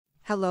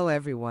Hello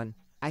everyone.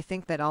 I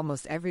think that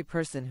almost every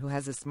person who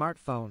has a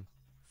smartphone,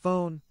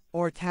 phone,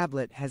 or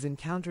tablet has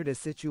encountered a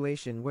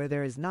situation where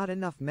there is not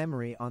enough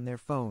memory on their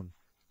phone.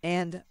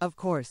 And, of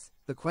course,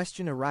 the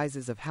question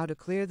arises of how to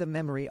clear the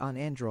memory on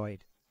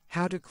Android.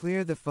 How to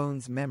clear the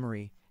phone's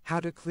memory, how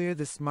to clear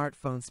the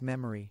smartphone's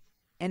memory,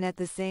 and at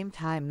the same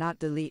time not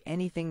delete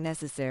anything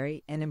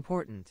necessary and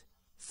important,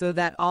 so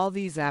that all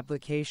these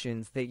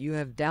applications that you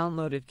have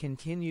downloaded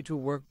continue to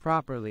work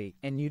properly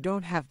and you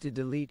don't have to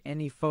delete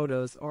any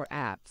photos or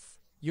apps.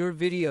 Your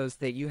videos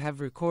that you have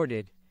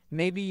recorded,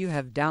 maybe you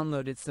have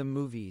downloaded some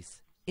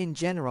movies. In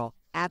general,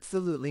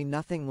 absolutely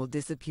nothing will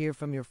disappear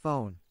from your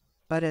phone.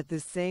 But at the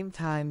same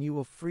time you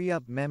will free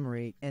up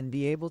memory and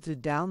be able to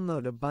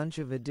download a bunch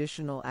of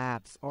additional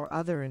apps or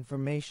other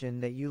information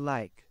that you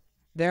like.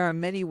 There are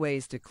many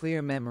ways to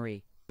clear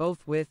memory,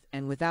 both with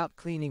and without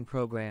cleaning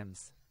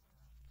programs.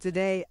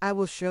 Today, I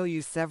will show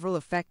you several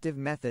effective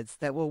methods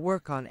that will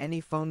work on any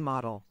phone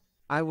model.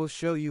 I will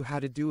show you how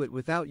to do it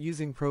without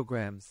using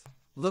programs.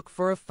 Look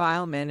for a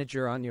file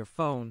manager on your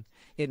phone.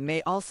 It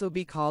may also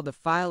be called a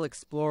file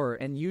explorer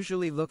and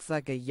usually looks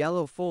like a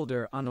yellow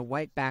folder on a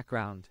white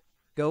background.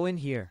 Go in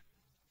here.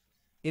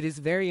 It is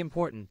very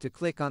important to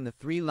click on the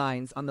 3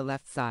 lines on the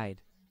left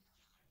side.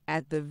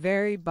 At the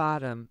very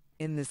bottom,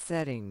 in the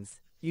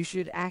settings, you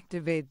should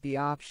activate the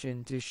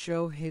option to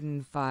show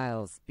hidden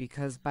files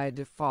because by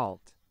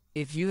default,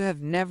 if you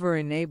have never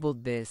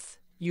enabled this,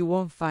 you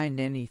won't find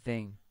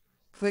anything.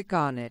 Click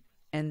on it,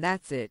 and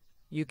that's it.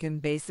 You can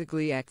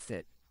basically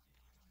exit.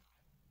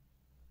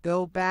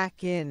 Go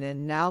back in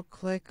and now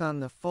click on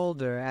the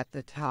folder at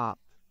the top.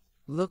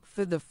 Look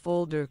for the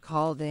folder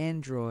called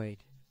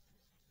Android.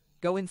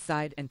 Go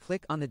inside and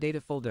click on the data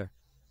folder.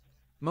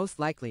 Most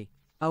likely,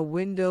 a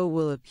window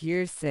will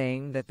appear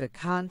saying that the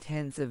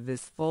contents of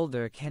this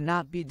folder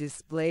cannot be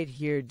displayed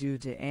here due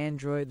to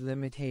Android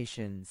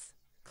limitations.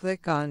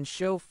 Click on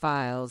Show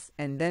Files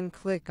and then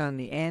click on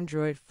the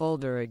Android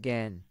folder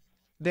again.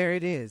 There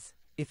it is.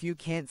 If you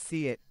can't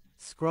see it,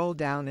 scroll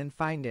down and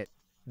find it.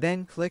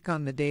 Then click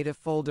on the data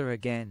folder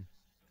again.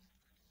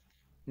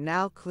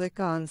 Now click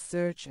on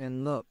Search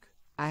and look.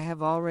 I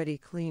have already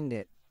cleaned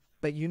it,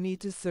 but you need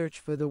to search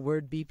for the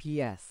word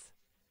BPS.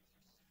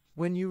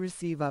 When you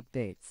receive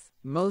updates,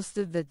 most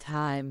of the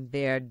time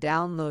they are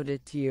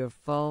downloaded to your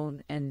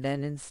phone and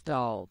then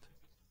installed.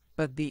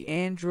 But the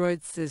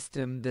Android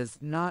system does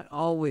not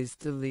always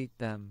delete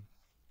them.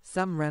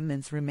 Some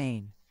remnants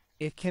remain.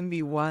 It can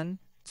be 1,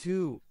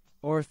 2,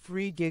 or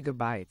 3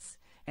 gigabytes,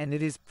 and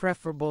it is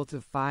preferable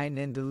to find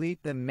and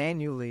delete them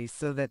manually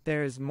so that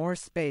there is more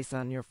space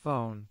on your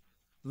phone.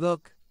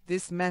 Look,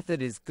 this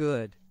method is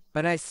good,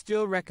 but I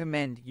still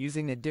recommend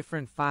using a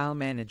different file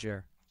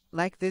manager,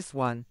 like this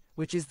one,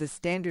 which is the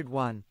standard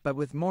one but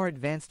with more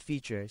advanced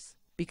features.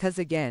 Because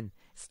again,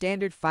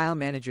 standard file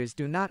managers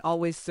do not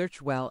always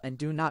search well and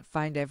do not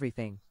find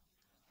everything.